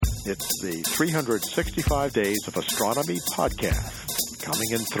It's the 365 Days of Astronomy podcast. Coming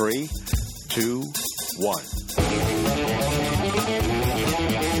in 3, 2,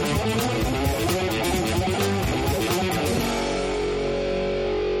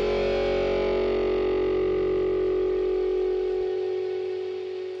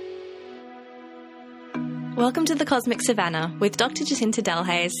 Welcome to the Cosmic Savannah with Dr. Jacinta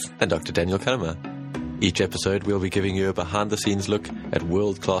Delhaze and Dr. Daniel Kahnemer. Each episode we'll be giving you a behind-the-scenes look at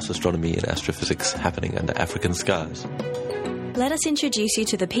world-class astronomy and astrophysics happening under African skies. Let us introduce you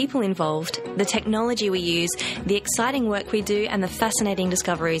to the people involved, the technology we use, the exciting work we do, and the fascinating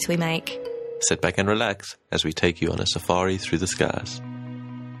discoveries we make. Sit back and relax as we take you on a safari through the skies.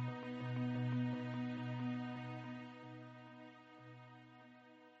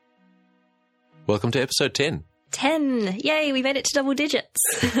 Welcome to episode 10. 10! Yay, we made it to double digits.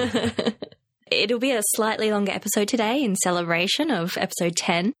 It'll be a slightly longer episode today in celebration of episode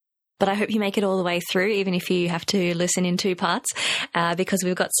 10, but I hope you make it all the way through, even if you have to listen in two parts, because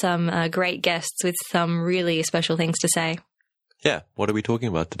we've got some great guests with some really special things to say. Yeah, what are we talking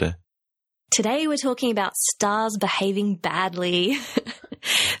about today? Today we're talking about stars behaving badly.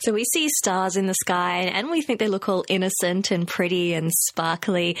 So we see stars in the sky and we think they look all innocent and pretty and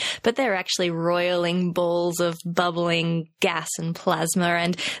sparkly, but they're actually roiling balls of bubbling gas and plasma,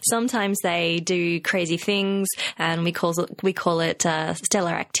 and sometimes they do crazy things, and we call it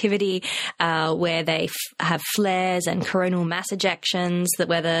stellar activity, where they have flares and coronal mass ejections,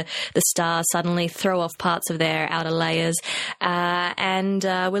 where the stars suddenly throw off parts of their outer layers, and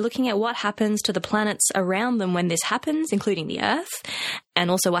we're looking at what happens to the planets around them when this happens, including the Earth, and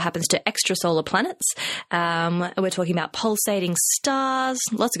also what happens to extrasolar planets. We're talking about pulsating stars,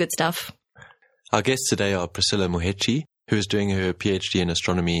 lots of good stuff. Our guests today are Priscilla Muhechi, who is doing her PhD in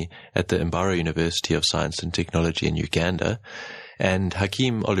astronomy at the Mbara University of Science and Technology in Uganda, and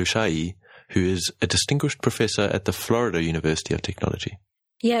Hakeem Olushai, who is a distinguished professor at the Florida University of Technology.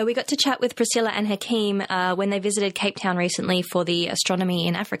 Yeah, we got to chat with Priscilla and Hakeem when they visited Cape Town recently for the Astronomy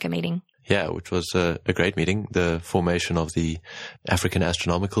in Africa meeting. Yeah, which was a great meeting, the formation of the African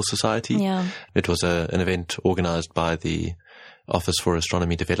Astronomical Society. Yeah. It was an event organized by the Office for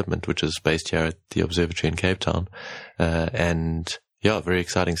Astronomy Development, which is based here at the observatory in Cape Town. And yeah, very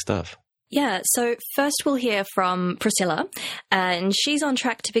exciting stuff. Yeah, so first we'll hear from Priscilla, and she's on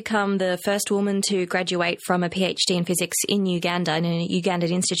track to become the first woman to graduate from a PhD in physics in Uganda, in a Ugandan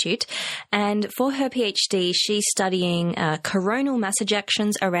institute. And for her PhD, she's studying coronal mass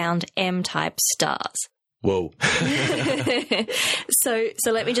ejections around M-type stars. Whoa. So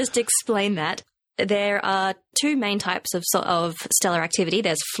let me just explain that. There are two main types of stellar activity.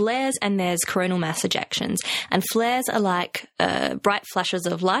 There's flares and there's coronal mass ejections. And flares are like bright flashes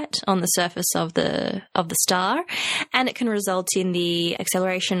of light on the surface of the star, and it can result in the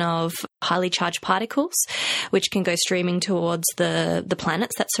acceleration of highly charged particles, which can go streaming towards the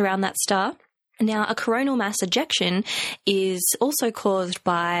planets that surround that star. Now, a coronal mass ejection is also caused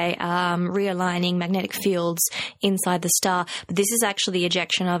by realigning magnetic fields inside the star. But this is actually the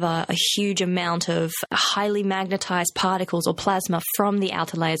ejection of a huge amount of highly magnetized particles or plasma from the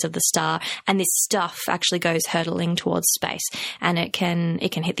outer layers of the star. And this stuff actually goes hurtling towards space. And it can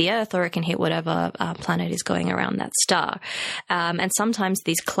hit the Earth, or it can hit whatever planet is going around that star. And sometimes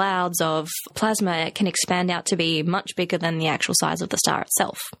these clouds of plasma can expand out to be much bigger than the actual size of the star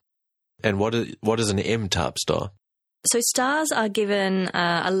itself. And what is an M-type star? So stars are given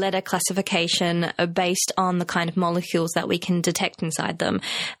a letter classification based on the kind of molecules that we can detect inside them.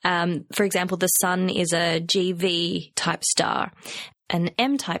 For example, the Sun is a GV-type star. And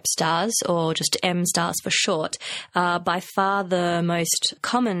M-type stars, or just M stars for short, are by far the most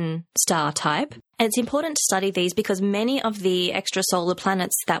common star type. And it's important to study these because many of the extrasolar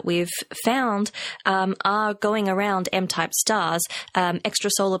planets that we've found are going around M-type stars,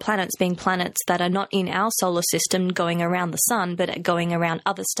 extrasolar planets being planets that are not in our solar system going around the Sun, but going around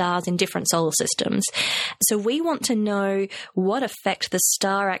other stars in different solar systems. So we want to know what effect the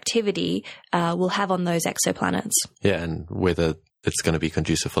star activity will have on those exoplanets. Yeah, and whether it's going to be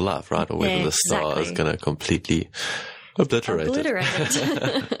conducive for life, right? Or whether the star is going to completely obliterate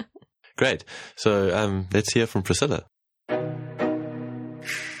it. Great. So let's hear from Priscilla.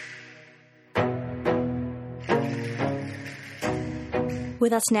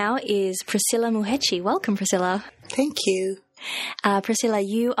 With us now is Priscilla Muhechi. Welcome, Priscilla. Thank you. Priscilla,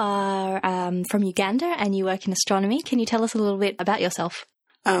 you are from Uganda and you work in astronomy. Can you tell us a little bit about yourself?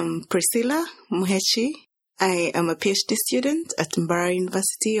 Priscilla Muhechi. I am a PhD student at Mbara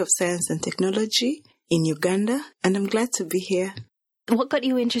University of Science and Technology in Uganda, and I'm glad to be here. What got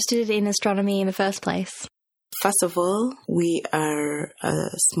you interested in astronomy in the first place? First of all, we are a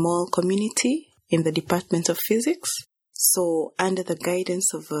small community in the Department of Physics. So under the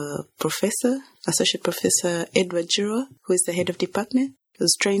guidance of a professor, Associate Professor Edward Jiro, who is the head of department, he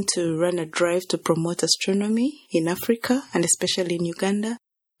was trying to run a drive to promote astronomy in Africa and especially in Uganda.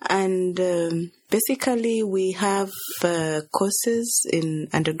 And basically, we have courses in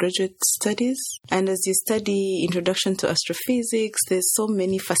undergraduate studies. And as you study Introduction to Astrophysics, there's so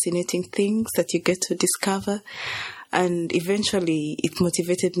many fascinating things that you get to discover. And eventually, it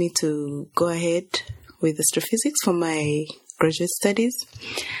motivated me to go ahead with astrophysics for my graduate studies.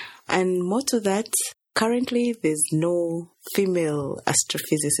 And more to that, currently, there's no female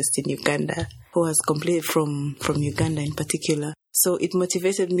astrophysicist in Uganda who has completed from Uganda in particular. So it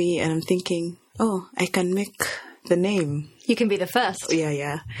motivated me, and I'm thinking, I can make the name. You can be the first.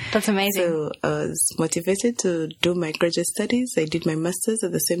 Yeah. That's amazing. So I was motivated to do my graduate studies. I did my master's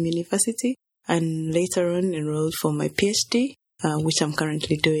at the same university, and later on enrolled for my PhD, which I'm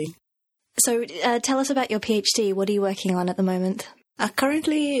currently doing. So tell us about your PhD. What are you working on at the moment?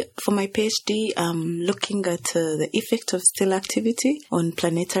 Currently, for my PhD, I'm looking at the effect of stellar activity on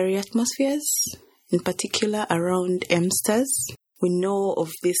planetary atmospheres, in particular around M-stars. We know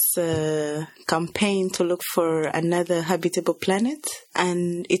of this campaign to look for another habitable planet,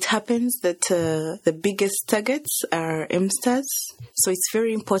 and it happens that the biggest targets are M-stars. So it's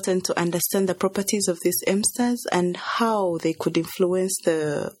very important to understand the properties of these M-stars and how they could influence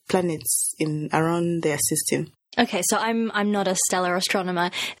the planets around their system. Okay, so I'm not a stellar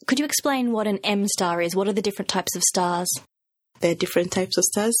astronomer. Could you explain what an M-star is? What are the different types of stars? There are different types of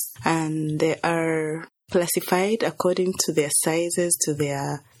stars, and they are classified according to their sizes, to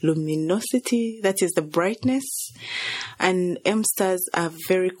their luminosity, that is the brightness. And M-stars are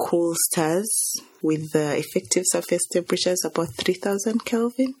very cool stars with effective surface temperatures about 3,000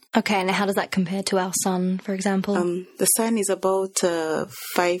 Kelvin. Okay, and how does that compare to our sun, for example? The sun is about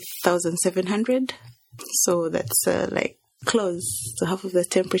 5,700. So that's like close to half of the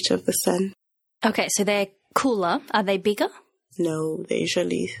temperature of the sun. Okay, so they're cooler. Are they bigger? No, they're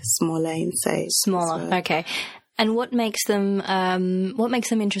usually smaller in size. Smaller, okay. And what makes them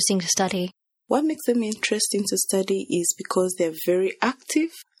interesting to study? What makes them interesting to study is because they're very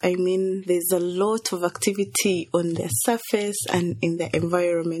active. I mean, there's a lot of activity on their surface and in their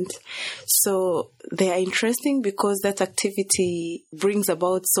environment. So they are interesting because that activity brings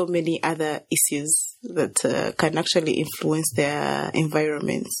about so many other issues that can actually influence their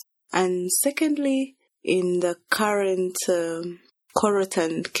environments. And secondly, in the current COROT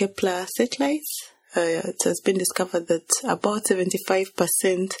and Kepler satellites, it has been discovered that about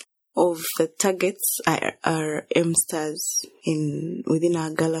 75% of the targets are M-stars within our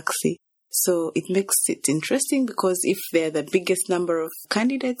galaxy. So it makes it interesting because if they're the biggest number of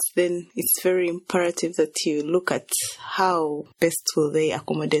candidates, then it's very imperative that you look at how best will they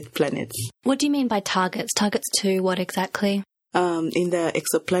accommodate planets. What do you mean by targets? Targets to what exactly? In the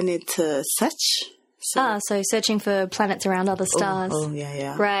exoplanet search. So searching for planets around other stars. Oh,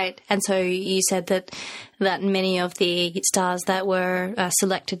 yeah. Right. And so you said that many of the stars that were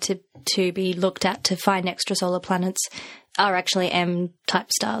selected to be looked at to find extrasolar planets are actually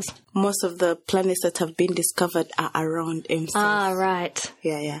M-type stars. Most of the planets that have been discovered are around M-stars. Right.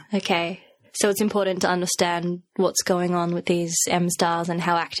 Yeah. Okay. So it's important to understand what's going on with these M-stars and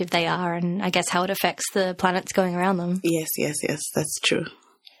how active they are, and I guess how it affects the planets going around them. Yes, that's true.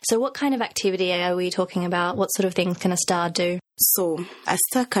 So what kind of activity are we talking about? What sort of things can a star do? So a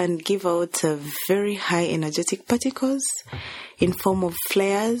star can give out very high energetic particles in form of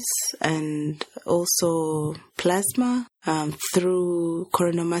flares and also plasma through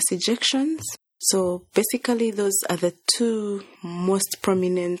coronal mass ejections. So basically those are the two most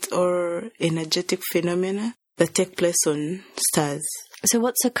prominent or energetic phenomena that take place on stars. So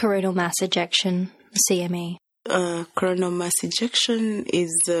what's a coronal mass ejection, CME? Coronal mass ejection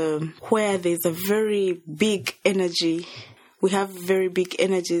is where there's a very big energy. We have very big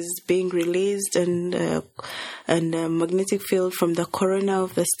energies being released and a magnetic field from the corona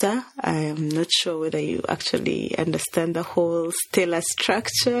of the star. I am not sure whether you actually understand the whole stellar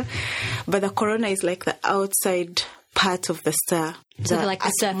structure, but the corona is like the outside part of the star, so the like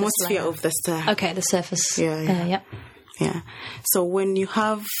the atmosphere of the star. Okay, the surface. Yeah. Yep. Yeah. So when you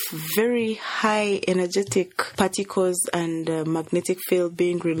have very high energetic particles and magnetic field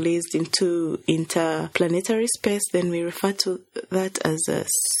being released into interplanetary space, then we refer to that as a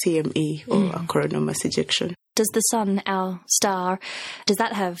CME or a coronal mass ejection. Does the sun, our star, does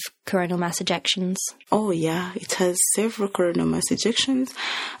that have coronal mass ejections? Oh, yeah. It has several coronal mass ejections,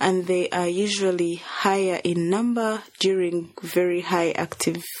 and they are usually higher in number during very high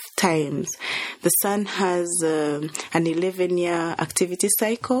active times. The sun has an 11-year activity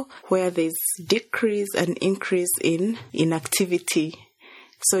cycle where there's decrease and increase in activity.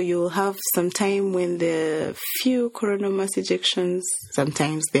 So you'll have some time when there are few coronal mass ejections,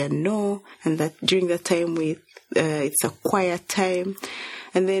 sometimes there are no, and that during that time it's a quiet time.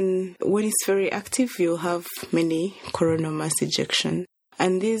 And then when it's very active, you'll have many coronal mass ejections.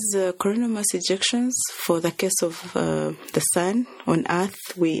 And these coronal mass ejections, for the case of the sun on Earth,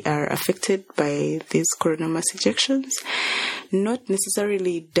 we are affected by these coronal mass ejections, not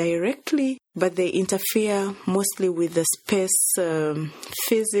necessarily directly, but they interfere mostly with the space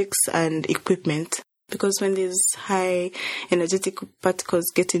physics and equipment. Because when these high energetic particles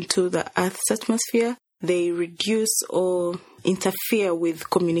get into the Earth's atmosphere, they reduce or interfere with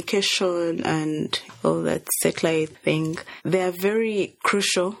communication and all that satellite thing. They are very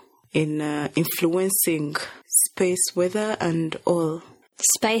crucial in influencing space weather and all.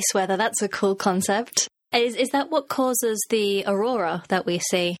 Space weather, that's a cool concept. Is that what causes the aurora that we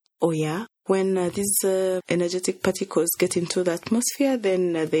see? Oh, yeah. When these energetic particles get into the atmosphere,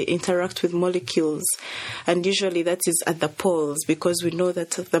 then they interact with molecules. And usually that is at the poles, because we know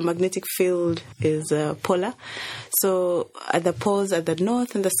that the magnetic field is polar. So at the poles, at the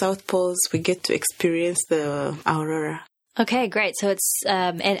north and the south poles, we get to experience the aurora. Okay, great. So it's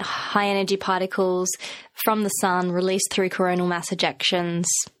high energy particles from the sun released through coronal mass ejections,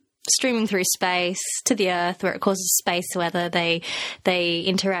 streaming through space to the Earth, where it causes space weather. They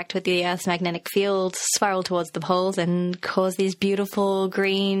interact with the Earth's magnetic field, spiral towards the poles, and cause these beautiful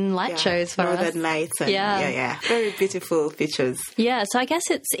green light shows for us. Northern lights. And yeah. Very beautiful pictures. Yeah, so I guess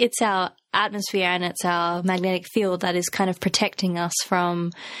it's our atmosphere and it's our magnetic field that is kind of protecting us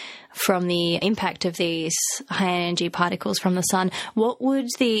from the impact of these high-energy particles from the sun. What would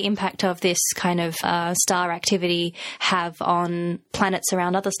the impact of this kind of star activity have on planets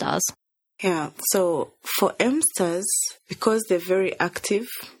around other stars? Yeah, so for M stars, because they're very active,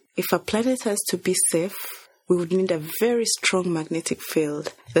 if a planet has to be safe, we would need a very strong magnetic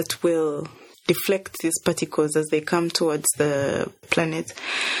field that will deflect these particles as they come towards the planet.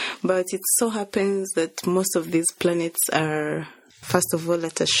 But it so happens that most of these planets are, first of all,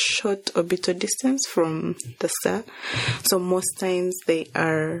 at a short orbital distance from the star. So most times they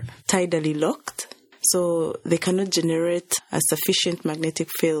are tidally locked. So they cannot generate a sufficient magnetic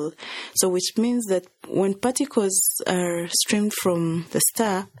field. So which means that when particles are streamed from the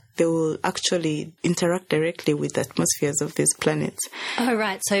star, they will actually interact directly with the atmospheres of these planets. Oh,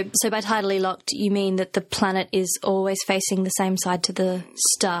 right. So by tidally locked, you mean that the planet is always facing the same side to the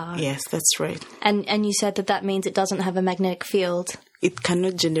star? Yes, that's right. And you said that means it doesn't have a magnetic field. It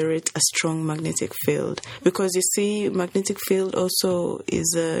cannot generate a strong magnetic field, because you see, magnetic field also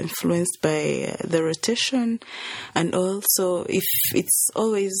is influenced by the rotation, and also if it's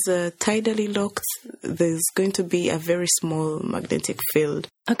always tidally locked, there's going to be a very small magnetic field.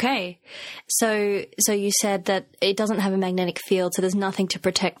 Okay, so you said that it doesn't have a magnetic field, so there's nothing to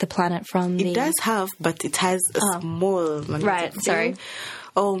protect the planet from It does have, but it has a small magnetic field. Sorry.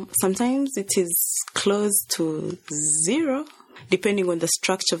 Sometimes it is close to zero, depending on the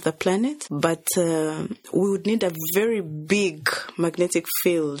structure of the planet, but we would need a very big magnetic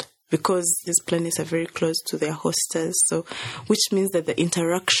field because these planets are very close to their host stars, so which means that the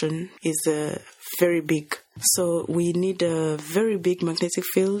interaction is very big. So we need a very big magnetic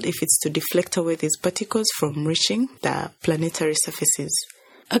field if it's to deflect away these particles from reaching the planetary surfaces.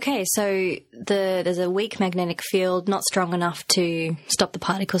 Okay, so there's a weak magnetic field, not strong enough to stop the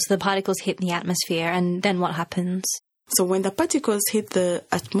particles. So the particles hit the atmosphere, and then what happens? So when the particles hit the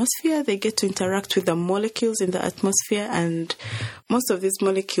atmosphere, they get to interact with the molecules in the atmosphere, and most of these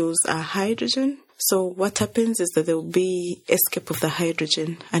molecules are hydrogen. So what happens is that there will be escape of the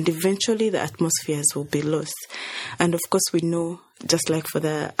hydrogen, and eventually the atmospheres will be lost. And of course we know, just like for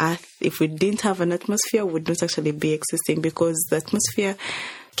the Earth, if we didn't have an atmosphere, we would not actually be existing, because the atmosphere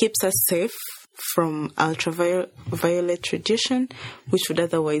keeps us safe from ultraviolet radiation, which would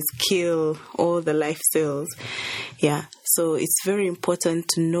otherwise kill all the life cells. Yeah, so it's very important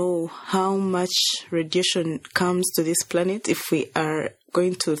to know how much radiation comes to this planet if we are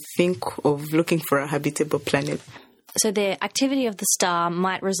going to think of looking for a habitable planet. So the activity of the star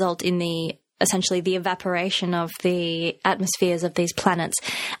might result in essentially the evaporation of the atmospheres of these planets.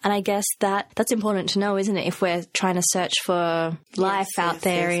 And I guess that's important to know, isn't it, if we're trying to search for life out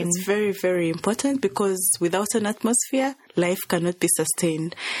there. Yes. It's very, very important, because without an atmosphere, life cannot be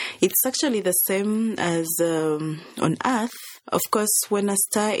sustained. It's actually the same as on Earth. Of course, when a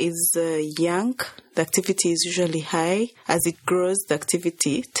star is young, the activity is usually high. As it grows, the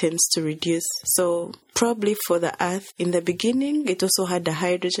activity tends to reduce. So probably for the Earth, in the beginning, it also had a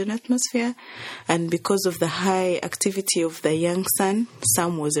hydrogen atmosphere. And because of the high activity of the young sun,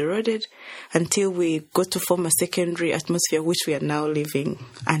 some was eroded until we got to form a secondary atmosphere, which we are now living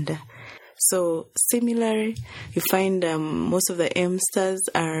under. So similarly, you find most of the M stars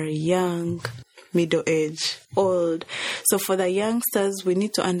are young, middle age, old. So for the youngsters, we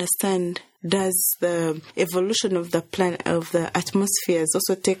need to understand, does the evolution of the planet, of the atmospheres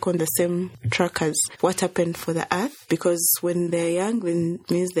also take on the same track as what happened for the Earth? Because when they're young, then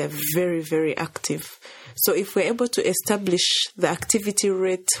it means they're very, very active. So if we're able to establish the activity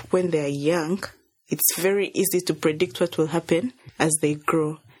rate when they're young, it's very easy to predict what will happen as they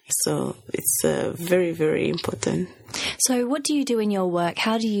grow. So it's very, very important. So what do you do in your work?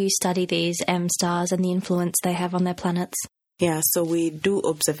 How do you study these M stars and the influence they have on their planets? Yeah, so we do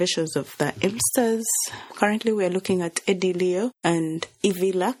observations of the M stars. Currently, we are looking at Eddie Leo and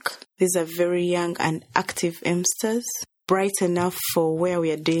Evie Luck. These are very young and active M stars, bright enough for where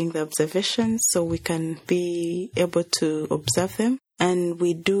we are doing the observations, so we can be able to observe them. And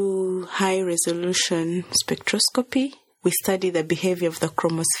we do high-resolution spectroscopy. We study the behavior of the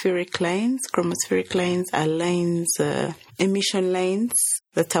chromospheric lines. Chromospheric lines are lines, emission lines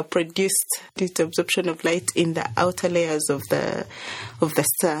that are produced due to absorption of light in the outer layers of the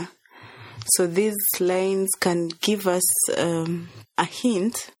star. So these lines can give us a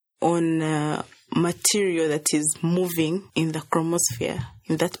hint on material that is moving in the chromosphere,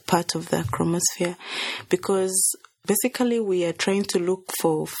 in that part of the chromosphere, because basically, we are trying to look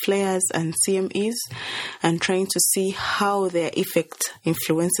for flares and CMEs and trying to see how their effect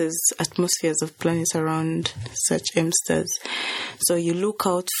influences atmospheres of planets around such M stars. So you look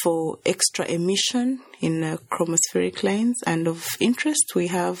out for extra emission in chromospheric lines, and of interest, we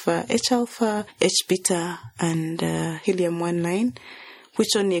have H-alpha, H-beta, and helium-1 line,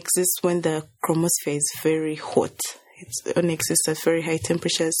 which only exists when the chromosphere is very hot. It only exists at very high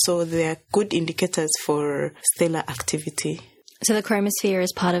temperatures, so they are good indicators for stellar activity. So the chromosphere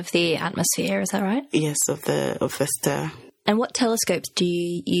is part of the atmosphere, is that right? Yes, of the star. And what telescopes do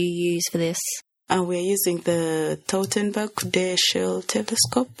you use for this? We're using the Tautenberg-Schell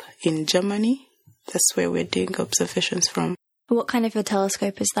telescope in Germany. That's where we're doing observations from. What kind of a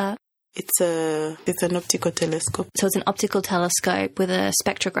telescope is that? It's an optical telescope. So it's an optical telescope with a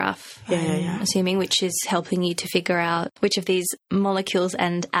spectrograph, Yeah. assuming, which is helping you to figure out which of these molecules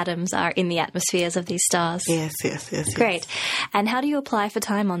and atoms are in the atmospheres of these stars. Yes. Great. And how do you apply for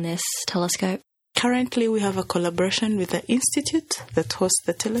time on this telescope? Currently, we have a collaboration with the institute that hosts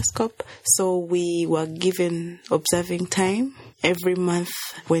the telescope. So we were given observing time every month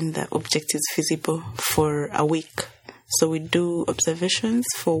when the object is visible for a week. So we do observations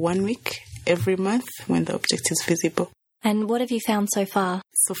for 1 week every month when the object is visible. And what have you found so far?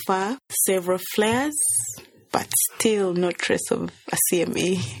 So far, several flares, but still no trace of a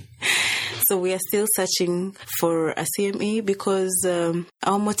CME. So we are still searching for a CME because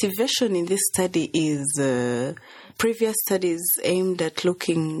our motivation in this study is previous studies aimed at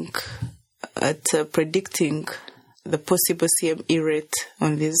looking at predicting the possible CME rate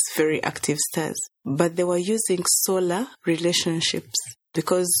on these very active stars. But they were using solar relationships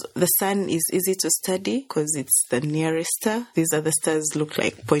because the sun is easy to study because it's the nearest star. These other stars look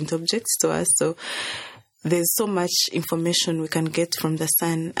like point objects to us. So there's so much information we can get from the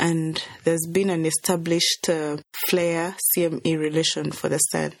sun, and there's been an established flare CME relation for the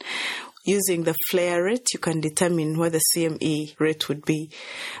sun. Using the flare rate, you can determine what the CME rate would be.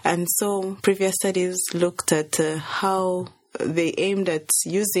 And so previous studies looked at how they aimed at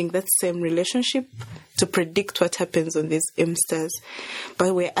using that same relationship to predict what happens on these M stars.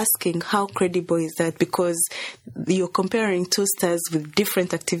 But we're asking, how credible is that? Because you're comparing two stars with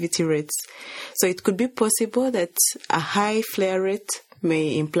different activity rates. So it could be possible that a high flare rate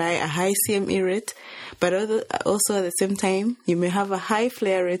may imply a high CME rate, but also at the same time, you may have a high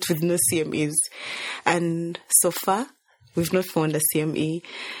flare rate with no CMEs. And so far, we've not found a CME.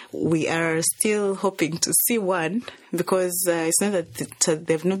 We are still hoping to see one because it's not that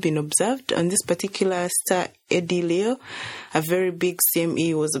they've not been observed. On this particular star, Eddie Leo, a very big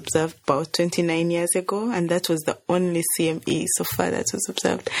CME was observed about 29 years ago, and that was the only CME so far that was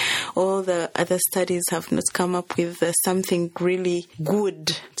observed. All the other studies have not come up with something really good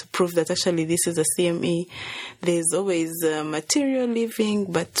to prove that actually this is a CME. There's always material living,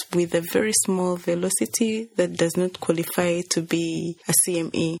 but with a very small velocity that does not qualify to be a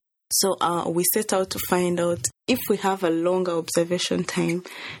CME. So we set out to find out if we have a longer observation time,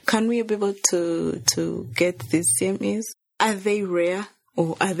 can we be able to get these CMEs? Are they rare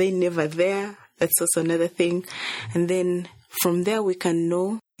or are they never there? That's also another thing. And then from there we can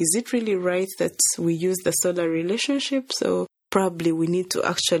know, is it really right that we use the solar relationship? So probably we need to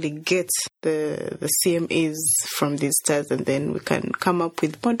actually get the CMEs from these stars, and then we can come up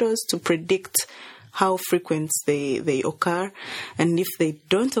with models to predict how frequent they occur. And if they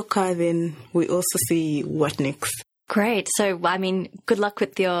don't occur, then we also see what next. Great. So, I mean, good luck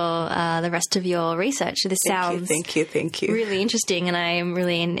with your the rest of your research. This sounds thank you. Really interesting, and I am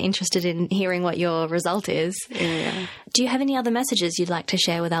really interested in hearing what your result is. Yeah. Do you have any other messages you'd like to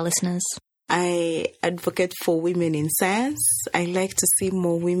share with our listeners? I advocate for women in science. I like to see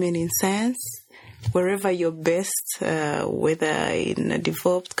more women in science. Wherever you're based, whether in a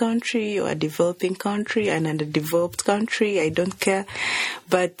developed country or a developing country, and in a developed country, I don't care.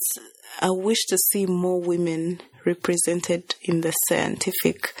 But I wish to see more women represented in the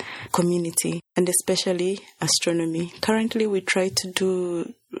scientific community, and especially astronomy. Currently, we try to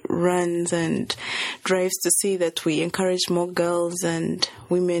do runs and drives to see that we encourage more girls and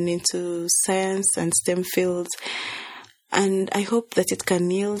women into science and STEM fields. And I hope that it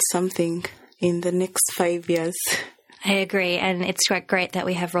can yield something in the next 5 years. I agree, and it's great that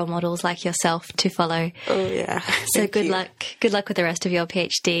we have role models like yourself to follow. Oh, yeah. So good luck with the rest of your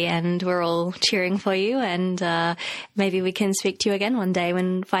PhD, and we're all cheering for you, and maybe we can speak to you again one day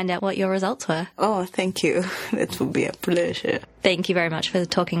and find out what your results were. Oh, thank you. That would be a pleasure. Thank you very much for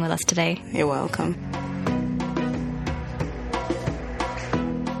talking with us today. You're welcome.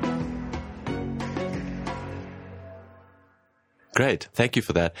 Great. Thank you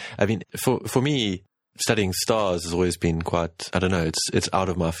for that. I mean, for me, studying stars has always been quite, I don't know, it's out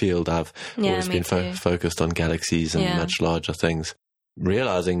of my field. I've always been focused on galaxies and much larger things.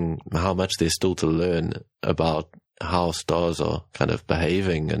 Realizing how much there's still to learn about how stars are kind of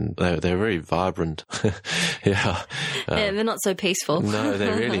behaving, and they're very vibrant. Yeah, they're not so peaceful. No,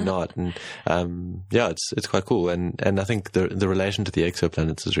 they're really not. And it's quite cool. And I think the relation to the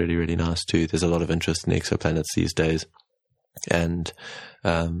exoplanets is really, really nice too. There's a lot of interest in exoplanets these days. And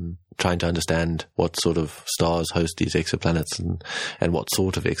trying to understand what sort of stars host these exoplanets and what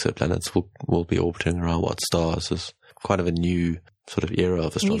sort of exoplanets will be orbiting around what stars is quite of a new sort of era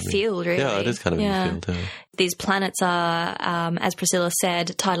of astronomy. New field, really. Yeah, it is kind of a new field. Yeah. These planets are, as Priscilla said,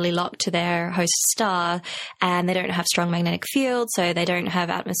 tidally locked to their host star, and they don't have strong magnetic fields, so they don't have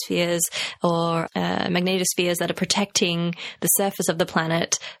atmospheres or magnetospheres that are protecting the surface of the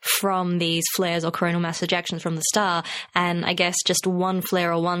planet from these flares or coronal mass ejections from the star. And I guess just one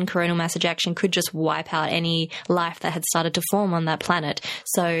flare or one coronal mass ejection could just wipe out any life that had started to form on that planet.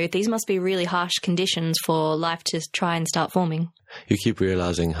 So these must be really harsh conditions for life to try and start forming. You keep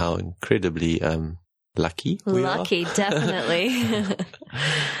realizing how incredibly lucky we are. Lucky, definitely.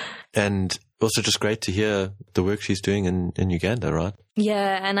 And also just great to hear the work she's doing in Uganda, right?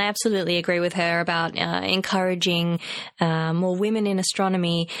 Yeah, and I absolutely agree with her about encouraging more women in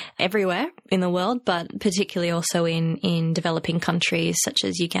astronomy everywhere in the world, but particularly also in developing countries such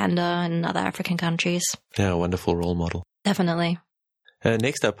as Uganda and other African countries. Yeah, a wonderful role model. Definitely.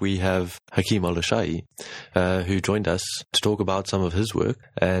 Next up, we have Hakeem Olushai, who joined us to talk about some of his work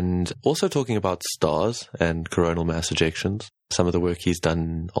and also talking about stars and coronal mass ejections, some of the work he's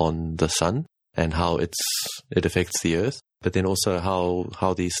done on the sun and how it affects the Earth, but then also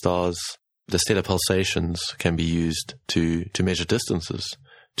how these stars, the stellar pulsations, can be used to measure distances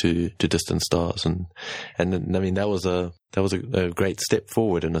to distant stars. And I mean, that was a great step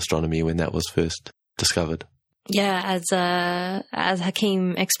forward in astronomy when that was first discovered. Yeah, as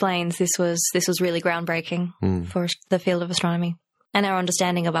Hakeem explains, this was really groundbreaking for the field of astronomy and our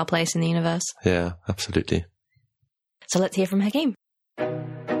understanding of our place in the universe. Yeah, absolutely. So let's hear from Hakeem.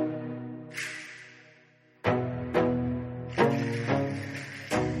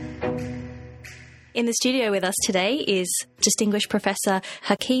 In the studio with us today is distinguished Professor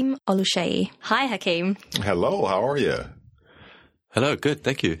Hakeem Olushai. Hi, Hakeem. Hello, how are you? Hello, good,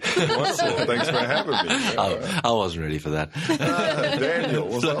 thank you. Wonderful, thanks for having me. I wasn't ready for that. Daniel,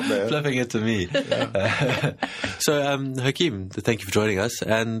 what's up, man? Flipping it to me. Yeah. So, Hakeem, thank you for joining us.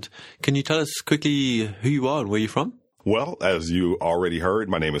 And can you tell us quickly who you are and where you're from? Well, as you already heard,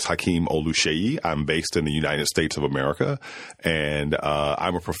 my name is Hakeem Olushai. I'm based in the United States of America, and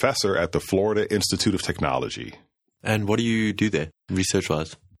I'm a professor at the Florida Institute of Technology. And what do you do there,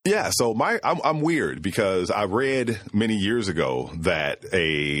 research-wise? Yeah, so I'm weird because I read many years ago that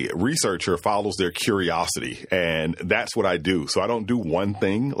a researcher follows their curiosity, and that's what I do. So I don't do one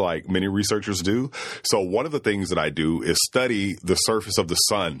thing like many researchers do. So one of the things that I do is study the surface of the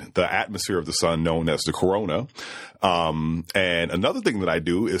sun, the atmosphere of the sun known as the corona. And another thing that I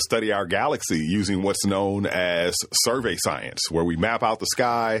do is study our galaxy using what's known as survey science, where we map out the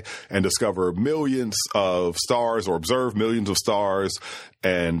sky and discover millions of stars or observe millions of stars.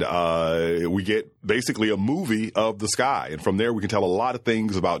 And we get basically a movie of the sky. And from there, we can tell a lot of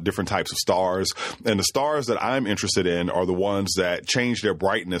things about different types of stars. And the stars that I'm interested in are the ones that change their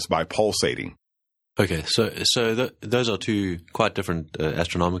brightness by pulsating. Okay, so those are two quite different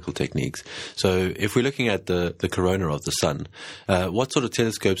astronomical techniques. So if we're looking at the corona of the sun, what sort of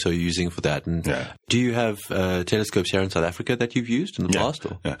telescopes are you using for that? And do you have telescopes here in South Africa that you've used in the past?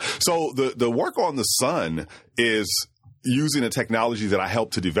 Or? Yeah. So the work on the sun is using a technology that I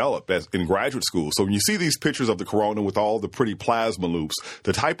helped to develop in graduate school. So when you see these pictures of the corona with all the pretty plasma loops,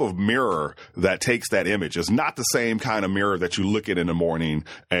 the type of mirror that takes that image is not the same kind of mirror that you look at in the morning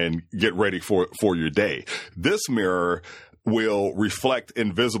and get ready for your day. This mirror will reflect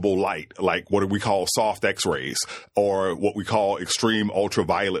invisible light, like what we call soft X-rays or what we call extreme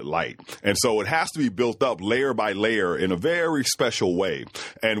ultraviolet light. And so it has to be built up layer by layer in a very special way.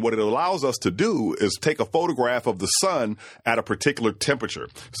 And what it allows us to do is take a photograph of the sun at a particular temperature.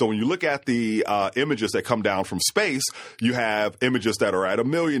 So when you look at the images that come down from space, you have images that are at 1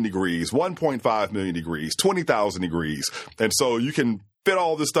 million degrees, 1.5 million degrees, 20,000 degrees. And so you can fit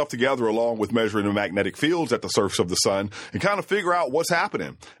all this stuff together along with measuring the magnetic fields at the surface of the sun and kind of figure out what's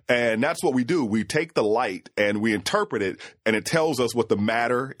happening. And that's what we do. We take the light and we interpret it, and it tells us what the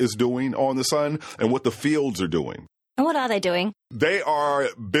matter is doing on the sun and what the fields are doing. And what are they doing? They are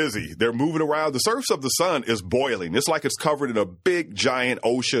busy. They're moving around. The surface of the sun is boiling. It's like it's covered in a big, giant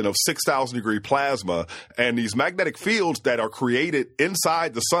ocean of 6,000 degree plasma. And these magnetic fields that are created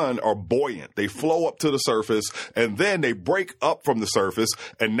inside the sun are buoyant. They flow up to the surface, and then they break up from the surface.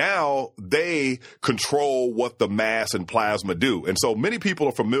 And now they control what the mass and plasma do. And so many people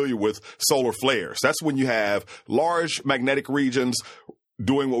are familiar with solar flares. That's when you have large magnetic regions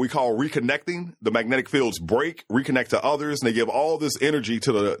doing what we call reconnecting. The magnetic fields break, reconnect to others, and they give all this energy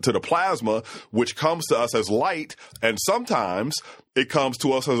to the plasma, which comes to us as light. And sometimes it comes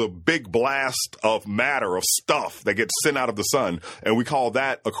to us as a big blast of matter, of stuff that gets sent out of the sun. And we call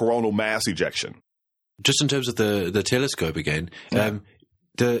that a coronal mass ejection. Just in terms of the telescope again,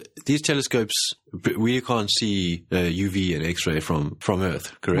 these telescopes, we can't see UV and X-ray from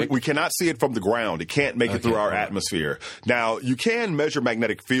Earth, correct? We cannot see it from the ground. It can't make it through our atmosphere. Now, you can measure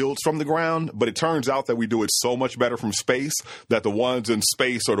magnetic fields from the ground, but it turns out that we do it so much better from space that the ones in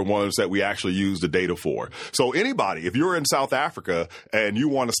space are the ones that we actually use the data for. So anybody, if you're in South Africa and you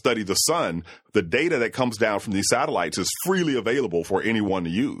want to study the sun, the data that comes down from these satellites is freely available for anyone to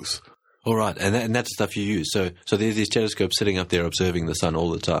use. All right, and that's stuff you use. So there's these telescopes sitting up there observing the sun all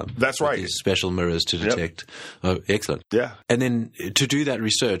the time. That's right. These special mirrors to detect. Yep. Oh, excellent. Yeah. And then to do that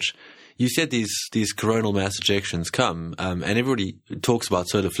research, you said these coronal mass ejections come, and everybody talks about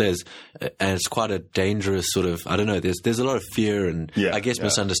solar flares, and it's quite a dangerous sort of, I don't know, there's a lot of fear and I guess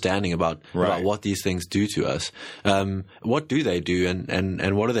misunderstanding about what these things do to us. What do they do,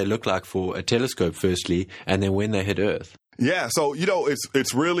 and what do they look like for a telescope, firstly, and then when they hit Earth? Yeah, so,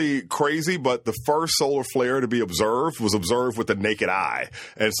 it's really crazy, but the first solar flare to be observed was observed with the naked eye.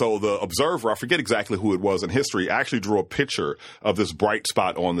 And so the observer, I forget exactly who it was in history, actually drew a picture of this bright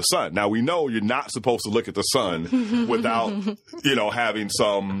spot on the sun. Now, we know you're not supposed to look at the sun without, having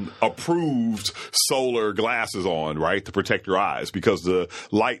some approved solar glasses on, right, to protect your eyes, because the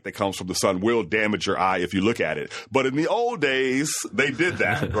light that comes from the sun will damage your eye if you look at it. But in the old days, they did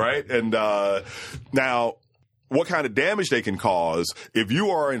that, right? And now, what kind of damage they can cause, if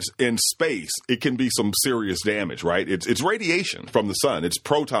you are in space, it can be some serious damage, right? It's radiation from the sun. It's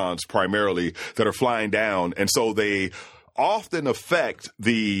protons primarily that are flying down. And so they often affect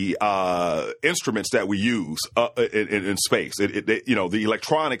the instruments that we use in space. The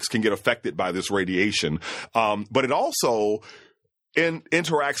electronics can get affected by this radiation. But it also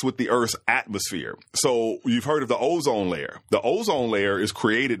interacts with the Earth's atmosphere. So you've heard of the ozone layer. The ozone layer is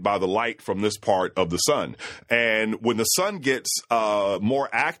created by the light from this part of the sun. And when the sun gets more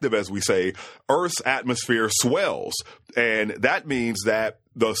active, as we say, Earth's atmosphere swells. And that means that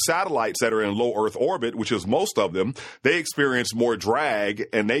the satellites that are in low Earth orbit, which is most of them, they experience more drag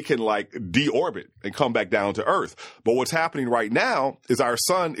and they can like deorbit and come back down to Earth. But what's happening right now is our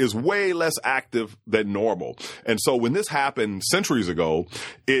sun is way less active than normal. And so when this happened centuries ago,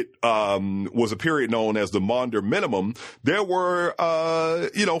 it was a period known as the Maunder minimum. There were,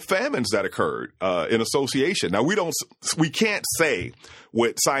 famines that occurred in association. Now, we can't say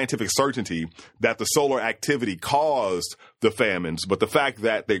with scientific certainty that the solar activity caused the famines, but the fact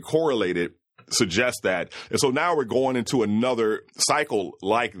that they correlated suggests that. And so now we're going into another cycle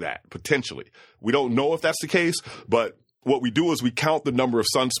like that, potentially. We don't know if that's the case, but what we do is we count the number of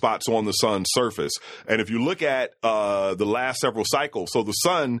sunspots on the sun's surface. And if you look at the last several cycles, so the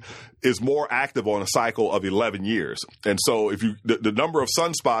sun is more active on a cycle of 11 years. And so if the number of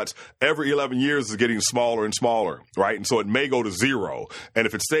sunspots every 11 years is getting smaller and smaller, right? And so it may go to zero. And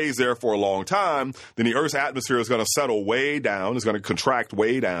if it stays there for a long time, then the Earth's atmosphere is going to settle way down, is going to contract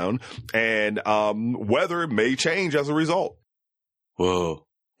way down, and weather may change as a result. Whoa.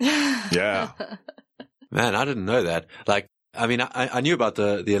 Yeah. Man, I didn't know that. I knew about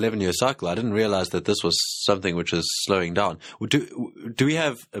the 11-year cycle. I didn't realize that this was something which is slowing down. Do we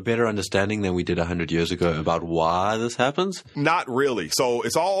have a better understanding than we did 100 years ago about why this happens? Not really. So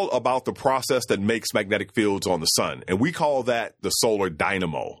it's all about the process that makes magnetic fields on the sun. And we call that the solar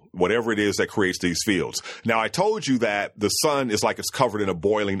dynamo, whatever it is that creates these fields. Now, I told you that the sun is like it's covered in a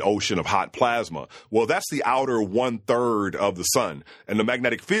boiling ocean of hot plasma. Well, that's the outer 1/3 of the sun. And the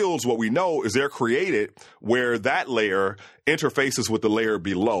magnetic fields, what we know is they're created where that layer interfaces with the layer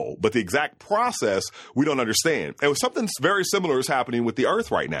below. But the exact process, we don't understand. And something very similar is happening with the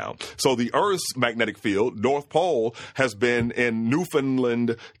Earth right now. So the Earth's magnetic field, North Pole, has been in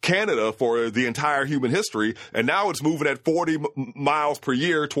Newfoundland, Canada for the entire human history. And now it's moving at 40 miles per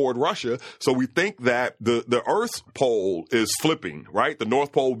year toward Russia. So we think that the Earth's pole is flipping, right? The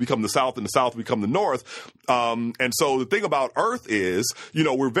North Pole will become the South and the South will become the North. And so the thing about Earth is,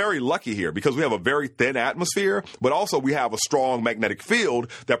 we're very lucky here because we have a very thin atmosphere, but also we have a strong magnetic field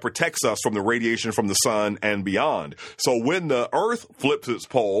that protects us from the radiation from the sun and beyond. So when the Earth flips its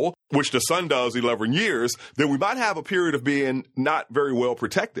pole, which the sun does 11 years, then we might have a period of being not very well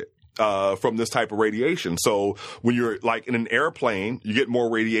protected from this type of radiation. So when you're like in an airplane, you get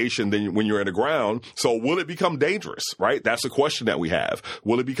more radiation than when you're in the ground. So will it become dangerous, right? That's a question that we have.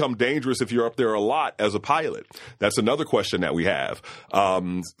 Will it become dangerous if you're up there a lot as a pilot? That's another question that we have.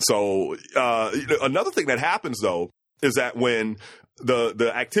 Another thing that happens, though, is that when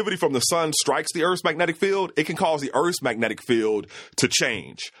the activity from the sun strikes the Earth's magnetic field, it can cause the Earth's magnetic field to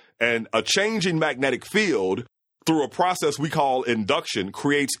change. And a changing magnetic field, through a process we call induction,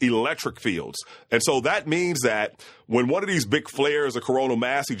 creates electric fields. And so that means that when one of these big flares or coronal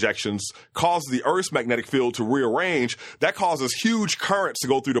mass ejections causes the Earth's magnetic field to rearrange, that causes huge currents to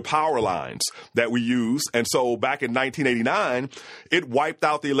go through the power lines that we use. And so back in 1989, it wiped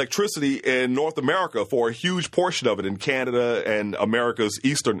out the electricity in North America for a huge portion of it in Canada and America's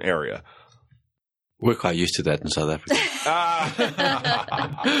eastern area. We're quite used to that in South Africa.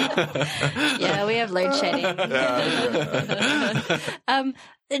 Yeah, we have load shedding.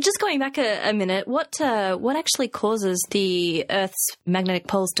 Just going back a minute, what actually causes the Earth's magnetic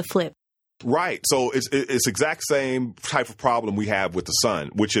poles to flip? Right. So it's exact same type of problem we have with the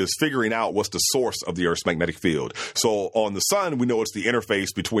sun, which is figuring out what's the source of the Earth's magnetic field. So on the sun, we know it's the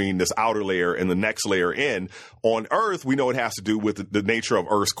interface between this outer layer and the next layer in. On Earth, we know it has to do with the nature of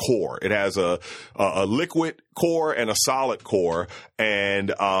Earth's core. It has a liquid core and a solid core.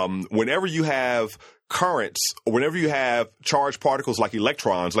 And whenever you have currents, whenever you have charged particles like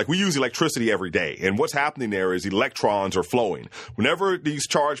electrons, like we use electricity every day, and what's happening there is electrons are flowing. Whenever these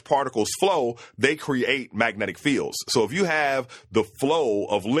charged particles flow, they create magnetic fields. So if you have the flow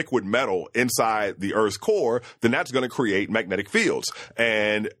of liquid metal inside the Earth's core, then that's going to create magnetic fields.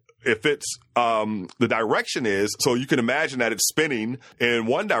 And if it's the direction is, so you can imagine that it's spinning in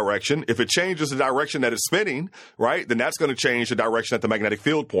one direction. If it changes the direction that it's spinning, right, then that's going to change the direction that the magnetic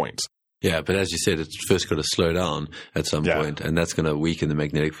field points. Yeah, but as you said, it's first got to slow down at some point, and that's going to weaken the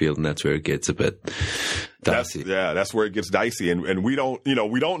magnetic field, and that's where it gets a bit dicey. That's where it gets dicey, and we don't know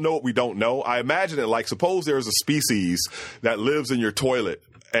what we don't know. I imagine it like, suppose there's a species that lives in your toilet,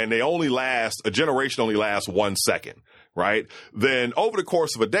 and a generation only lasts 1 second. Right? Then over the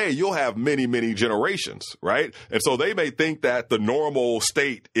course of a day, you'll have many, many generations, right? And so they may think that the normal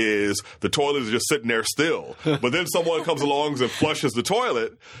state is the toilet is just sitting there still. But then someone comes along and flushes the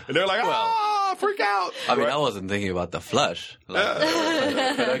toilet, and they're like, oh, freak out. I mean, I wasn't thinking about the flush. But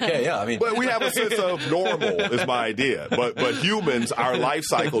okay, yeah. I mean, but we have a sense of normal, is my idea. But humans, our life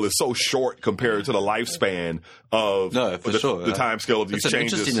cycle is so short compared to the lifespan of the time scale of these changes. It's an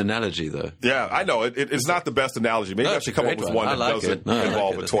interesting analogy, though. Yeah, I know. It's not the best analogy. Maybe I should come up with one that doesn't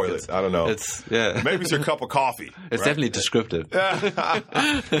involve a toilet. I don't know. Maybe it's your cup of coffee. It's definitely descriptive.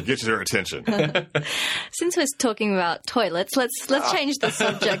 Gets your attention. Since we're talking about toilets, let's change the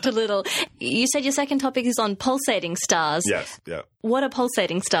subject a little. You said your second topic is on pulsating stars. Yes, yeah. What are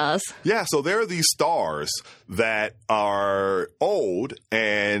pulsating stars? Yeah, so there are these stars that are old,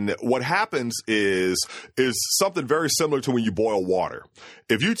 and what happens is something very similar to when you boil water.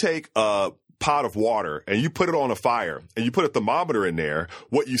 If you take a pot of water and you put it on a fire and you put a thermometer in there,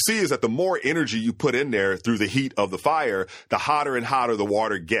 what you see is that the more energy you put in there through the heat of the fire, the hotter and hotter the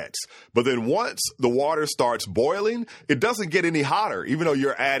water gets. But then once the water starts boiling, it doesn't get any hotter, even though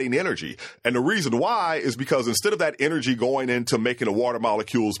you're adding energy. And the reason why is because instead of that energy going into making the water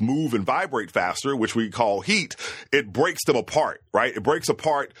molecules move and vibrate faster, which we call heat, it breaks them apart, right? It breaks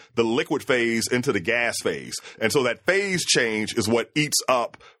apart the liquid phase into the gas phase. And so that phase change is what eats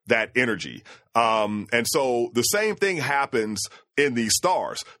up that energy. And so the same thing happens in these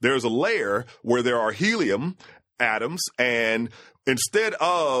stars. There's a layer where there are helium atoms, and instead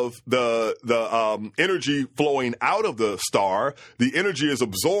of the energy flowing out of the star, the energy is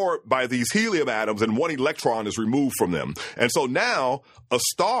absorbed by these helium atoms, and one electron is removed from them. And so now a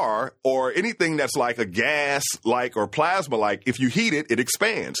star, or anything that's like a gas-like or plasma-like, if you heat it, it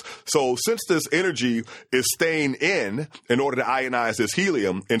expands. So since this energy is staying in order to ionize this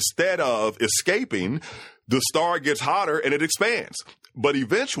helium, instead of escaping, the star gets hotter and it expands. But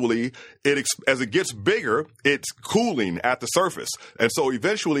eventually, as it gets bigger, it's cooling at the surface. And so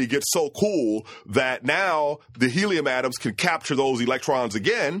eventually it gets so cool that now the helium atoms can capture those electrons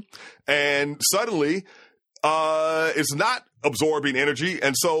again, and suddenly it's not absorbing energy,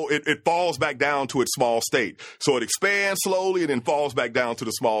 and so it falls back down to its small state. So it expands slowly and then falls back down to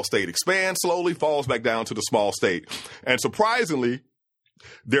the small state. Expands slowly, falls back down to the small state. And surprisingly,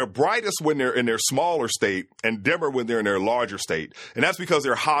 they're brightest when they're in their smaller state and dimmer when they're in their larger state. And that's because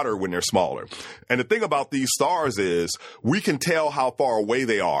they're hotter when they're smaller. And the thing about these stars is we can tell how far away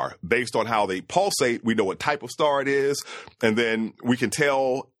they are based on how they pulsate. We know what type of star it is, and then we can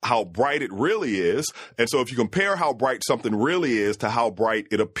tell how bright it really is. And so if you compare how bright something really is to how bright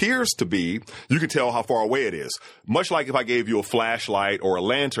it appears to be, you can tell how far away it is. Much like if I gave you a flashlight or a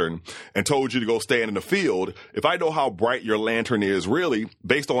lantern and told you to go stand in the field, if I know how bright your lantern is really,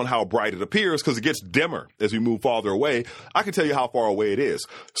 based on how bright it appears, because it gets dimmer as we move farther away, I can tell you how far away it is.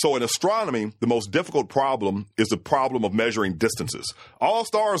 So in astronomy, the most difficult problem is the problem of measuring distances. All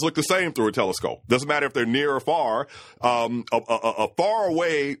stars look the same through a telescope. Doesn't matter if they're near or far. A far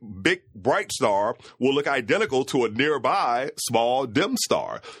away, big, bright star will look identical to a nearby, small, dim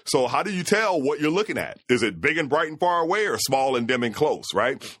star. So how do you tell what you're looking at? Is it big and bright and far away, or small and dim and close,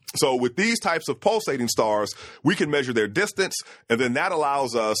 right? So with these types of pulsating stars, we can measure their distance, and then that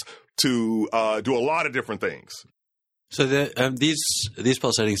allows us to do a lot of different things. So these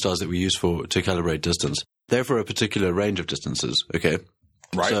pulsating stars that we use to calibrate distance, they're for a particular range of distances, okay?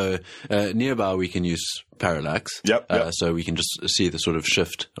 Right. So nearby we can use parallax. Yep. So we can just see the sort of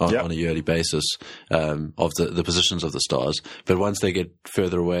shift on a yearly basis of the positions of the stars. But once they get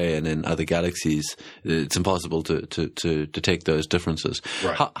further away and in other galaxies, it's impossible to take those differences.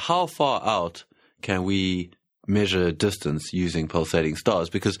 Right. How far out can we measure distance using pulsating stars?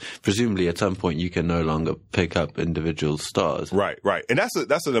 Because presumably at some point you can no longer pick up individual stars. Right. And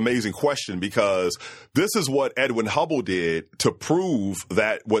that's an amazing question, because this is what Edwin Hubble did to prove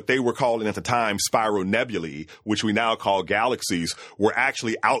that what they were calling at the time spiral nebulae, which we now call galaxies, were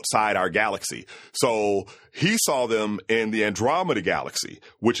actually outside our galaxy. So he saw them in the Andromeda galaxy,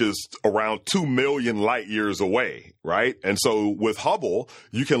 which is around 2 million light years away, right? And so with Hubble,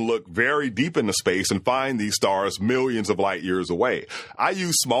 you can look very deep into space and find these stars millions of light years away. I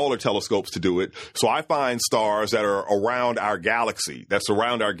use smaller telescopes to do it, so I find stars that are around our galaxy, that's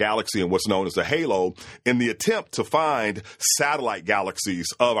around our galaxy in what's known as the halo, in the attempt to find satellite galaxies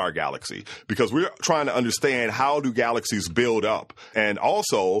of our galaxy, because we're trying to understand how do galaxies build up, and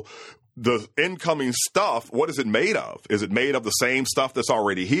also the incoming stuff, what is it made of? Is it made of the same stuff that's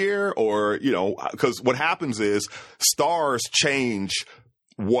already here? Or, because what happens is stars change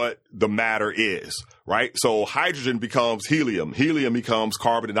what the matter is, right? So hydrogen becomes helium. Helium becomes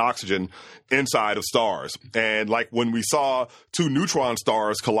carbon and oxygen inside of stars. And like when we saw two neutron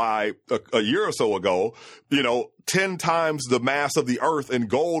stars collide a year or so ago, 10 times the mass of the Earth in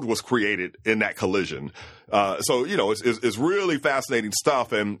gold was created in that collision. So it's really fascinating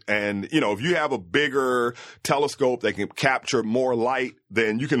stuff. And if you have a bigger telescope that can capture more light,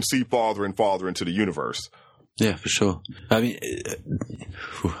 then you can see farther and farther into the universe. Yeah, for sure. I mean,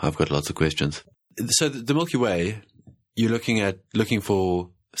 I've got lots of questions. So the Milky Way, you're looking for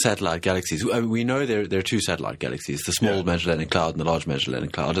satellite galaxies. I mean, we know there are two satellite galaxies, the small Magellanic Cloud and the large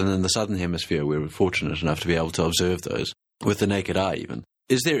Magellanic Cloud. And in the southern hemisphere, we're fortunate enough to be able to observe those with the naked eye even.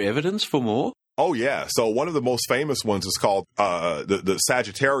 Is there evidence for more? Oh, yeah. So one of the most famous ones is called the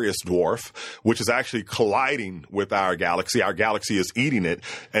Sagittarius dwarf, which is actually colliding with our galaxy. Our galaxy is eating it.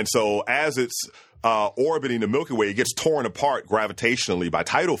 And so as it's orbiting the Milky Way, it gets torn apart gravitationally by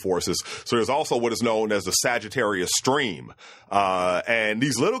tidal forces. So there's also what is known as the Sagittarius stream. And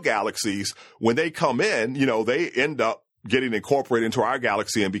these little galaxies, when they come in, they end up getting incorporated into our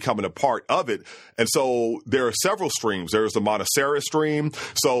galaxy and becoming a part of it. And so there are several streams. There's the Monoceros stream.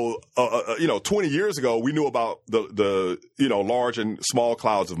 So, 20 years ago, we knew about the large and small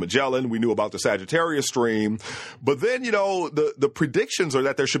clouds of Magellan. We knew about the Sagittarius stream. But then, the predictions are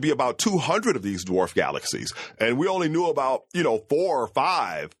that there should be about 200 of these dwarf galaxies. And we only knew about, 4 or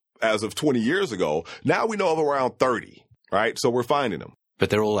 5 as of 20 years ago. Now we know of around 30, right? So we're finding them. But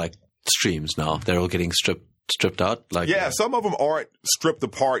they're all like streams now. They're all getting stripped out? Some of them aren't stripped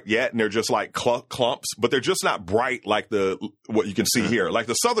apart yet, and they're just like clumps, but they're just not bright like what you can see here. Like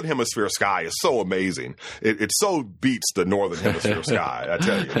the southern hemisphere sky is so amazing. It so beats the northern hemisphere sky, I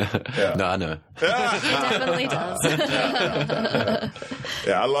tell you. Yeah. No, I know. It definitely does.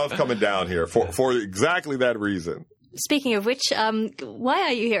 Yeah, I love coming down here for exactly that reason. Speaking of which, why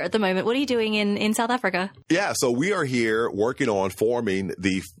are you here at the moment? What are you doing in South Africa? Yeah, so we are here working on forming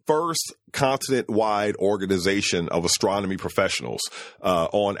the first continent-wide organization of astronomy professionals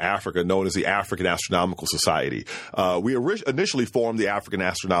on Africa, known as the African Astronomical Society. We initially formed the African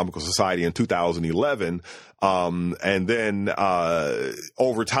Astronomical Society in 2011, and then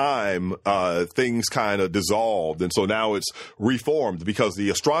over time, things kind of dissolved, and so now it's reformed because the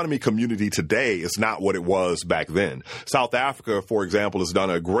astronomy community today is not what it was back then. South Africa, for example, has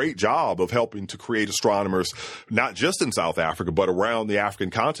done a great job of helping to create astronomers, not just in South Africa, but around the African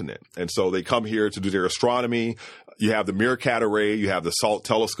continent. And so they come here to do their astronomy. You have the Meerkat Array, you have the SALT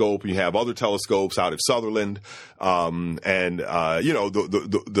telescope, you have other telescopes out at Sutherland. The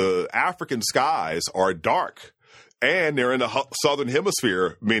African skies are dark. And they're in the southern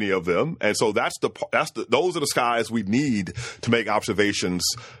hemisphere, many of them, and so those are the skies we need to make observations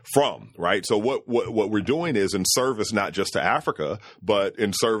from, right? So what we're doing is in service not just to Africa, but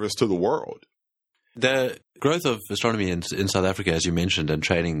in service to the world. The growth of astronomy in South Africa, as you mentioned, and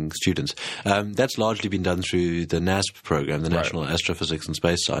training students, that's largely been done through the NASP program, the National Astrophysics and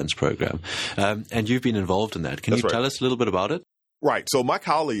Space Science program, and you've been involved in that. Can you tell us a little bit about it? Right. So my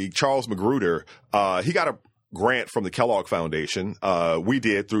colleague Charles Magruder, he got a grant from the Kellogg Foundation. We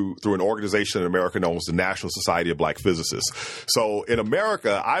did through an organization in America known as the National Society of Black Physicists. So in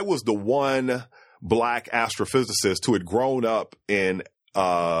America, I was the one black astrophysicist who had grown up in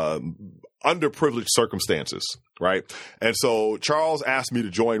underprivileged circumstances, right? And so Charles asked me to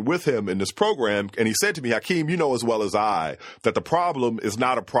join with him in this program, and he said to me, Hakeem, you know as well as I that the problem is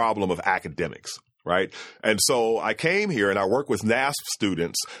not a problem of academics. Right. And so I came here and I worked with NASP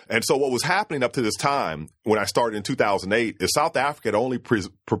students. And so what was happening up to this time when I started in 2008 is South Africa had only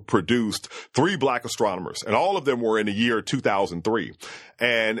produced 3 black astronomers, and all of them were in the year 2003.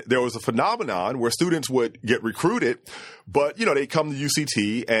 And there was a phenomenon where students would get recruited, but, they'd come to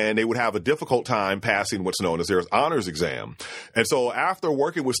UCT and they would have a difficult time passing what's known as their honors exam. And so after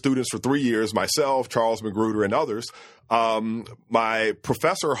working with students for 3 years, myself, Charles Magruder, and others, my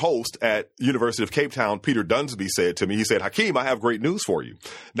professor host at University of Cape Town, Peter Dunsby, said to me, he said, Hakeem, I have great news for you.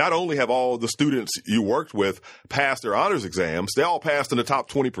 Not only have all the students you worked with passed their honors exams, they all passed in the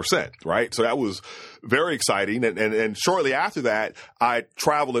top 20%, right? So that was very exciting. And shortly after that, I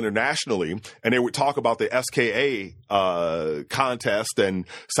traveled internationally, and they would talk about the SKA contest in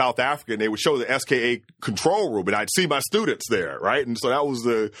South Africa, and they would show the SKA control room, and I'd see my students there, right? And so that was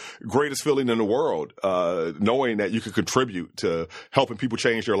the greatest feeling in the world, knowing that you could contribute to helping people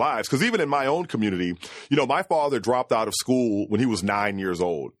change their lives. Because even in my own community, my father dropped out of school when he was 9 years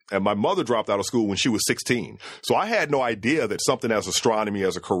old, and my mother dropped out of school when she was 16. So I had no idea that something as astronomy astronomy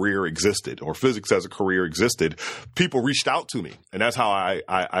as a career existed or physics as a career existed, people reached out to me. And that's how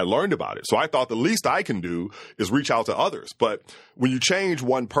I learned about it. So I thought the least I can do is reach out to others. But when you change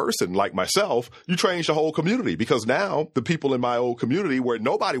one person like myself, you change the whole community, because now the people in my old community where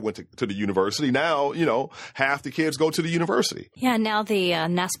nobody went to the university, now, half the kids go to the university. Yeah, now the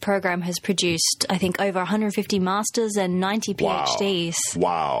NAS program has produced, I think, over 150 masters and 90 PhDs.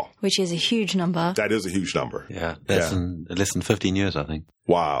 Wow. Which is a huge number. That is a huge number. Yeah, less than 15 years, I think.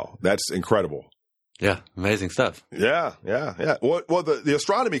 Wow, that's incredible. Yeah, amazing stuff. Yeah. Well, the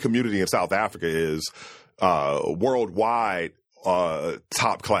astronomy community in South Africa is worldwide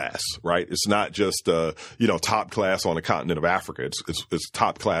top class, right? It's not just top class on the continent of Africa. It's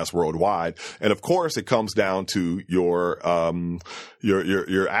top class worldwide, and of course, it comes down to your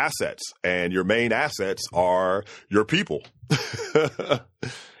assets, and your main assets are your people.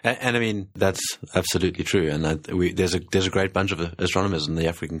 And I mean, that's absolutely true. And there's a great bunch of astronomers in the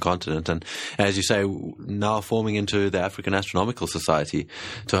African continent. And as you say, now forming into the African Astronomical Society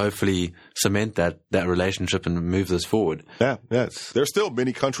to hopefully cement that relationship and move this forward. Yeah. There's still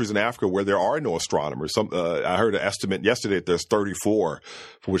many countries in Africa where there are no astronomers. I heard an estimate yesterday that there's 34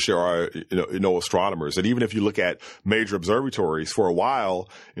 for which there are no astronomers. And even if you look at major observatories, for a while,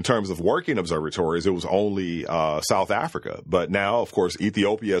 in terms of working observatories, it was only South Africa. But now, of course,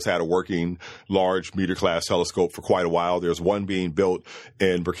 Ethiopia has had a working large meter-class telescope for quite a while. There's one being built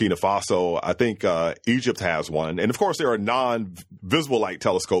in Burkina Faso. I think Egypt has one. And, of course, there are non-visible light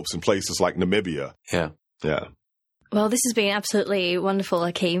telescopes in places like Namibia. Yeah. Well, this has been absolutely wonderful,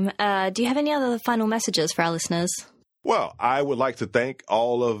 Hakeem. Do you have any other final messages for our listeners? Well, I would like to thank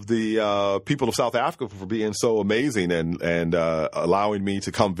all of the people of South Africa for being so amazing and allowing me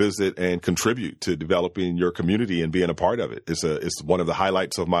to come visit and contribute to developing your community and being a part of it. It's one of the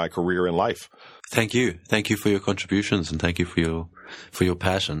highlights of my career in life. Thank you for your contributions, and thank you for your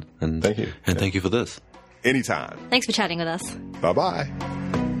passion. And thank you. And thank you for this. Anytime. Thanks for chatting with us. Bye-bye.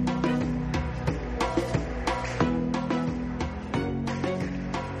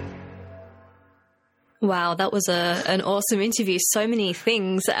 Wow, that was an awesome interview. So many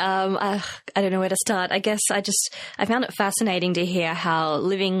things. I don't know where to start. I guess I found it fascinating to hear how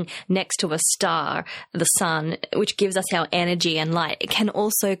living next to a star, the sun, which gives us our energy and light, it can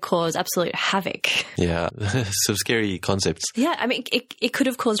also cause absolute havoc. Yeah, some scary concepts. Yeah, I mean, it could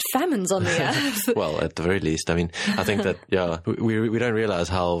have caused famines on the earth. Well, at the very least. I mean, I think that, we don't realize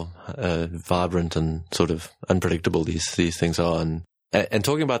how vibrant and sort of unpredictable these things are. And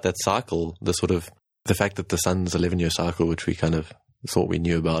talking about that cycle, the fact that the sun's 11-year cycle, which we kind of thought we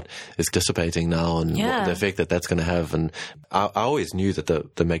knew about, is dissipating now, and the effect that's going to have. And I always knew that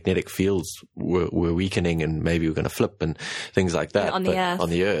the magnetic fields were weakening, and maybe we're going to flip and things like that on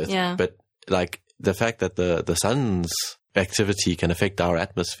the Earth. Yeah. But like the fact that the sun's activity can affect our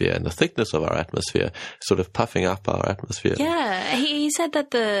atmosphere and the thickness of our atmosphere, sort of puffing up our atmosphere. Yeah, he said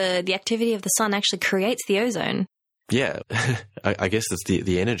that the activity of the sun actually creates the ozone. Yeah, I guess it's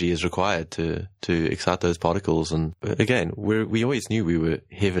the energy is required to excite those particles. And again, we always knew we were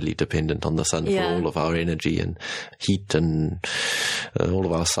heavily dependent on the sun for all of our energy and heat and all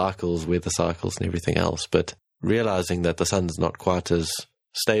of our cycles, weather cycles and everything else. But realizing that the sun's not quite as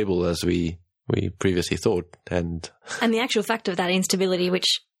stable as we previously thought. And the actual fact of that instability, which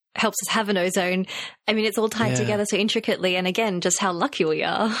helps us have an ozone. I mean, it's all tied together so intricately, and again, just how lucky we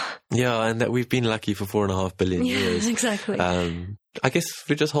are. Yeah, and that we've been lucky for 4.5 billion years. Exactly. I guess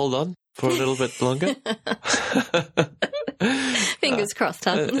we just hold on for a little bit longer. Fingers crossed,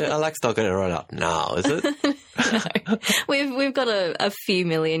 huh? Alex not going to run up now, is it? No. We've got a few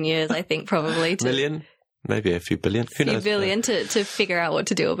million years, I think, probably. Million? Maybe a few billion. Who knows? A few billion to figure out what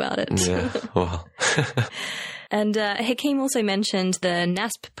to do about it. Yeah, wow. And Hakeem also mentioned the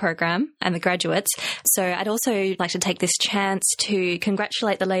NASP program and the graduates. So I'd also like to take this chance to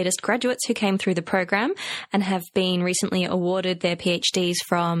congratulate the latest graduates who came through the program and have been recently awarded their PhDs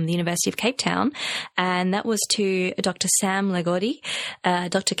from the University of Cape Town. And that was to Dr. Sam Lagodi,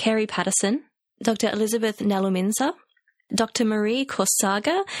 Dr. Kerry Patterson, Dr. Elizabeth Naluminsa, Dr. Marie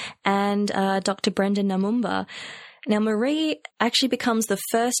Korsaga, and Dr. Brendan Namumba. Now, Marie actually becomes the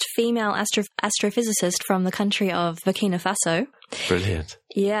first female astrophysicist from the country of Burkina Faso. Brilliant.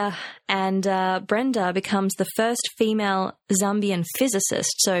 Yeah. And Brenda becomes the first female Zambian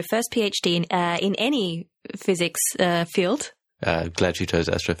physicist, so first PhD in any physics field. Glad she chose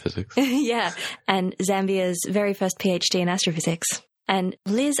astrophysics. Yeah. And Zambia's very first PhD in astrophysics. And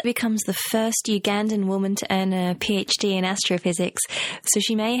Liz becomes the first Ugandan woman to earn a PhD in astrophysics. So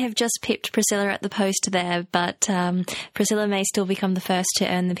she may have just pipped Priscilla at the post there, but Priscilla may still become the first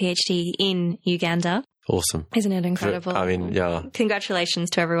to earn the PhD in Uganda. Awesome. Isn't it incredible? I mean, yeah. Congratulations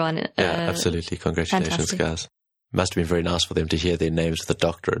to everyone. Yeah, absolutely. Congratulations, fantastic. guys. Must have been very nice for them to hear their names with the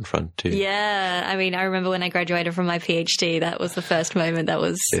doctor in front too. Yeah, I mean, I remember when I graduated from my PhD, that was the first moment. That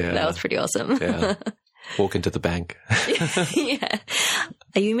was pretty awesome. Yeah. Walk into the bank. Yeah.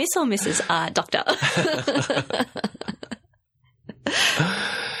 Are you Miss or Mrs. Doctor?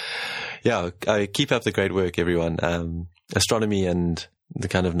 Yeah, keep up the great work, everyone. Astronomy and the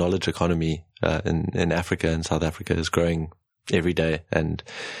kind of knowledge economy in Africa and South Africa is growing every day. And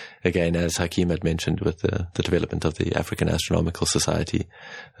again, as Hakeem had mentioned with the development of the African Astronomical Society,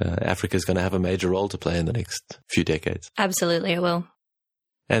 Africa is going to have a major role to play in the next few decades. Absolutely, it will.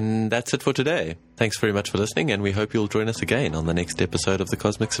 And that's it for today. Thanks very much for listening, and we hope you'll join us again on the next episode of The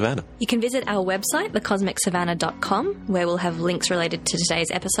Cosmic Savannah. You can visit our website, thecosmicsavannah.com, where we'll have links related to today's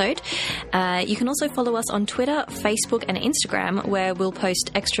episode. You can also follow us on Twitter, Facebook, and Instagram, where we'll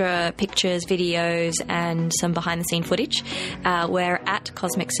post extra pictures, videos, and some behind-the-scene footage. We're at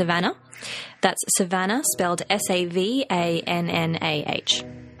Cosmic Savannah. That's Savannah, spelled Savannah.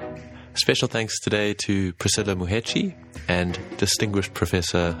 Special thanks today to Priscilla Muhechi and distinguished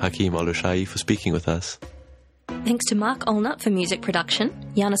Professor Hakeem Olushai for speaking with us. Thanks to Mark Olnut for music production,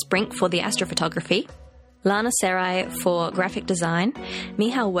 Janis Brink for the astrophotography, Lana Serai for graphic design,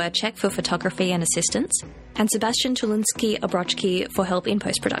 Michal Werchek for photography and assistance, and Sebastian Tulinski-Obrochki for help in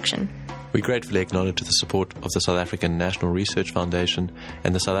post-production. We gratefully acknowledge the support of the South African National Research Foundation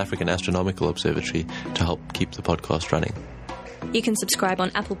and the South African Astronomical Observatory to help keep the podcast running. You can subscribe on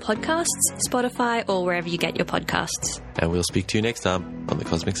Apple Podcasts, Spotify, or wherever you get your podcasts. And we'll speak to you next time on The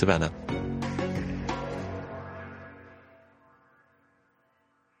Cosmic Savannah.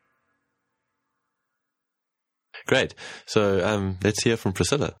 Great. So let's hear from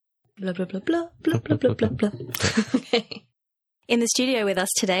Priscilla. Blah, blah, blah, blah, blah, blah, blah, blah, blah. Okay. In the studio with us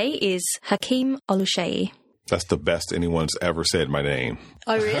today is Hakeem Olushai. That's the best anyone's ever said my name.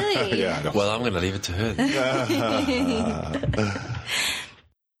 Oh, really? Yeah. I know. Well, I'm going to leave it to her then.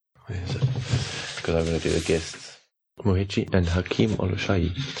 Where is it? Because I'm going to do the guests. Muhechi and Hakeem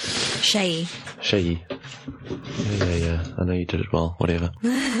Olushai. Shai. Yeah. I know you did it well. Whatever.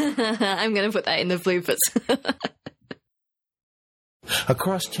 I'm going to put that in the bloopers.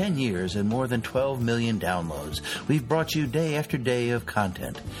 Across 10 years and more than 12 million downloads, we've brought you day after day of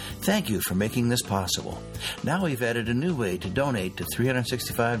content. Thank you for making this possible. Now we've added a new way to donate to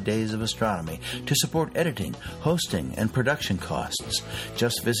 365 Days of Astronomy to support editing, hosting, and production costs.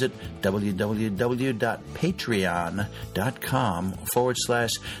 Just visit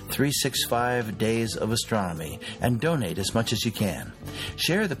www.patreon.com/365 Days of Astronomy and donate as much as you can.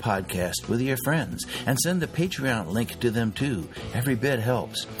 Share the podcast with your friends and send the Patreon link to them too. Every bit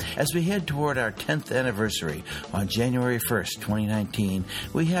helps. As we head toward our 10th anniversary on January 1st, 2019,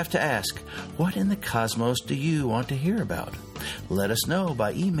 we have to ask, what in the cosmos do you want to hear about? Let us know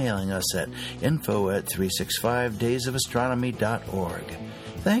by emailing us at info@365daysofastronomy.org.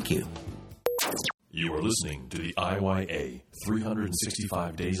 Thank you. You are listening to the IYA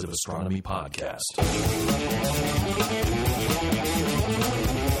 365 Days of Astronomy podcast.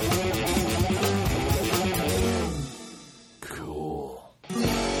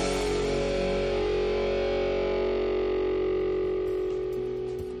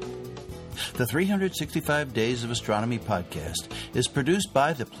 The 365 Days of Astronomy podcast is produced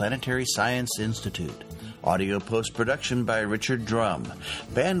by the Planetary Science Institute. Audio post-production by Richard Drum.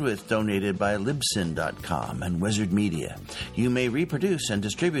 Bandwidth donated by Libsyn.com and Wizard Media. You may reproduce and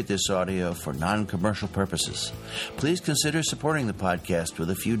distribute this audio for non-commercial purposes. Please consider supporting the podcast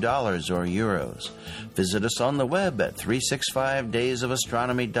with a few dollars or euros. Visit us on the web at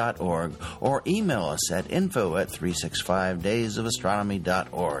 365daysofastronomy.org or email us at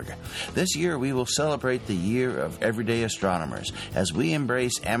info@365daysofastronomy.org. This year we will celebrate the Year of Everyday Astronomers as we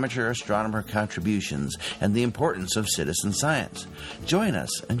embrace amateur astronomer contributions and the importance of citizen science. Join us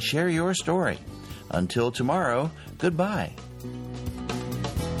and share your story. Until tomorrow, goodbye.